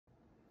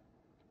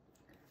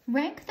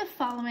Rank the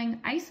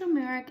following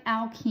isomeric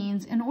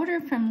alkenes in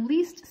order from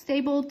least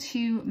stable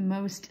to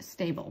most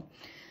stable.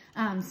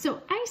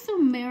 So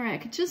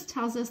isomeric just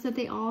tells us that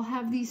they all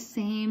have the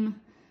same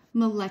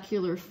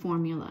molecular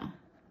formula.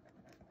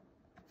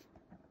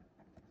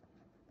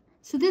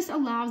 So this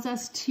allows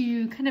us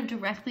to kind of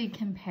directly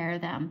compare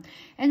them.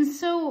 And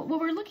so what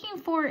we're looking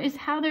for is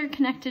how they're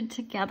connected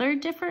together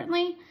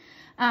differently.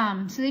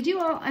 So they do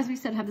all, as we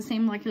said, have the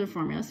same molecular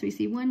formula. So we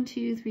see 1,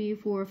 2, 3,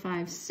 4,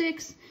 5,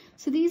 6.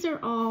 So these are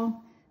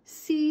all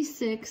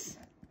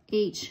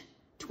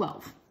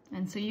C6H12.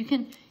 And so you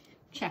can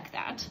check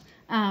that.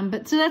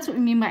 But so that's what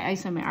we mean by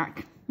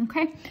isomeric.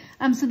 Okay,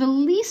 so the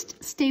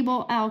least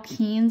stable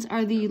alkenes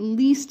are the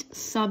least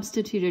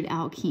substituted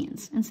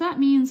alkenes. And so that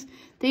means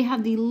they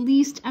have the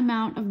least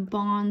amount of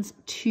bonds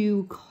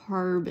to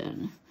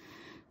carbon.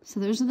 So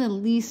those are the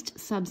least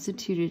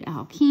substituted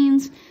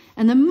alkenes.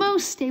 And the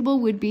most stable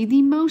would be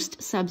the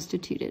most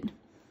substituted.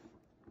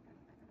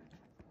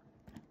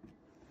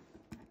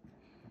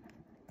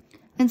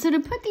 And so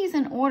to put these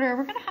in order,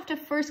 we're going to have to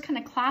first kind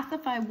of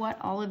classify what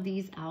all of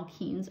these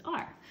alkenes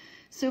are.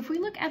 So if we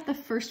look at the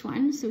first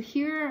one, so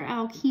here are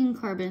alkene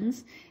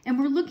carbons, and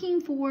we're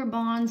looking for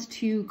bonds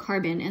to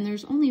carbon, and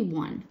there's only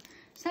one.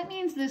 So that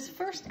means this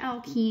first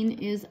alkene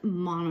is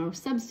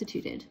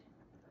monosubstituted.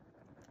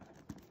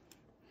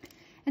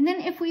 And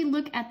then if we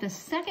look at the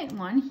second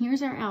one,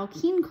 here's our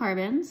alkene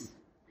carbons,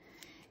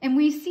 and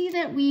we see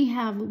that we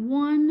have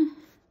 1,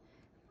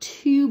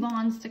 2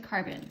 bonds to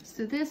carbon.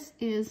 So this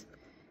is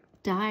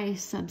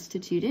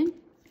disubstituted.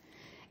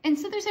 And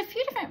so there's a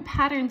few different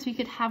patterns we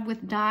could have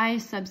with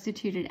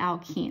disubstituted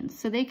alkenes.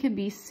 So they could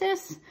be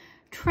cis,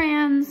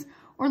 trans,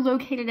 or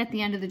located at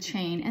the end of the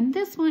chain. And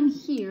this one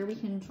here, we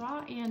can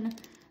draw in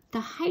the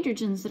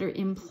hydrogens that are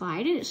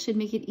implied. It should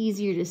make it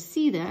easier to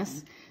see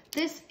this.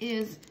 This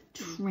is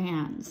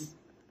trans,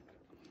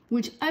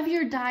 which of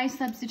your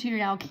disubstituted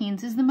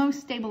alkenes is the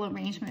most stable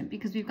arrangement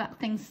because we've got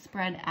things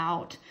spread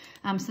out.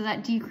 So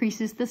that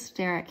decreases the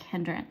steric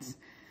hindrance.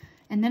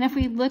 And then if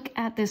we look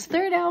at this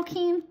third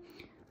alkene,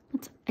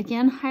 let's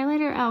again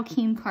highlight our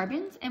alkene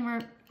carbons, and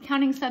we're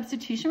counting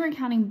substitution. We're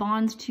counting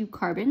bonds to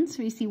carbon.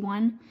 So we see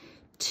 1,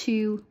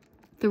 2,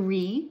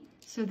 3.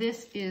 So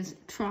this is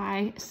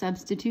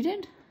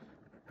tri-substituted.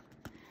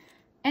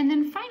 And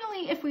then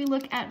finally, if we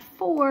look at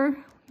 4,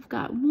 we've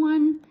got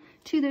 1,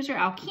 2, those are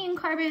alkene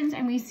carbons,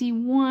 and we see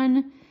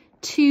 1,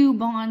 2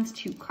 bonds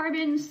to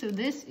carbon. So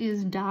this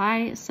is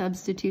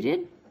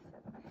disubstituted.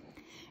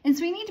 And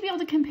so we need to be able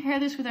to compare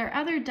this with our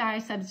other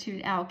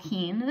disubstituted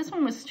alkene. This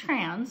one was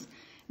trans.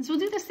 And so we'll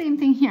do the same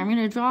thing here. I'm going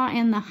to draw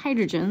in the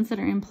hydrogens that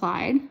are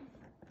implied.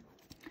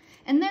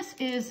 And this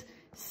is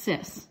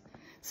cis.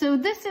 So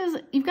this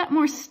is, you've got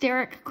more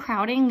steric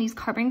crowding. These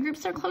carbon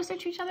groups are closer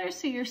to each other.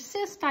 So your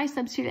cis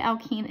disubstituted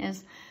alkene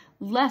is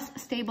less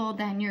stable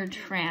than your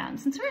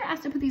trans. And so we're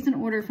asked to put these in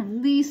order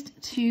from least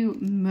to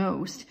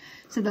most.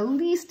 So the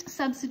least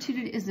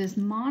substituted is this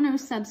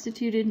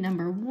monosubstituted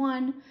number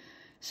 1.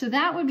 So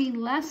that would be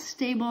less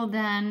stable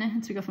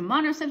than, so we go from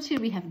monosubstituted,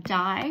 we have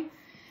di.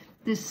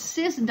 This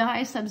cis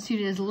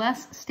disubstituted is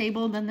less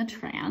stable than the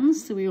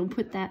trans, so we will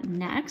put that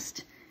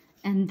next.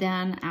 And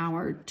then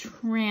our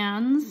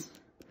trans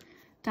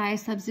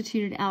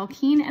disubstituted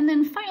alkene. And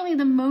then finally,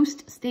 the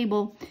most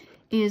stable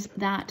is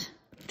that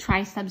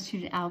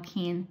trisubstituted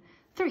alkene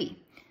 3.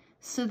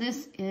 So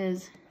this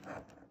is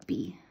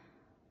B.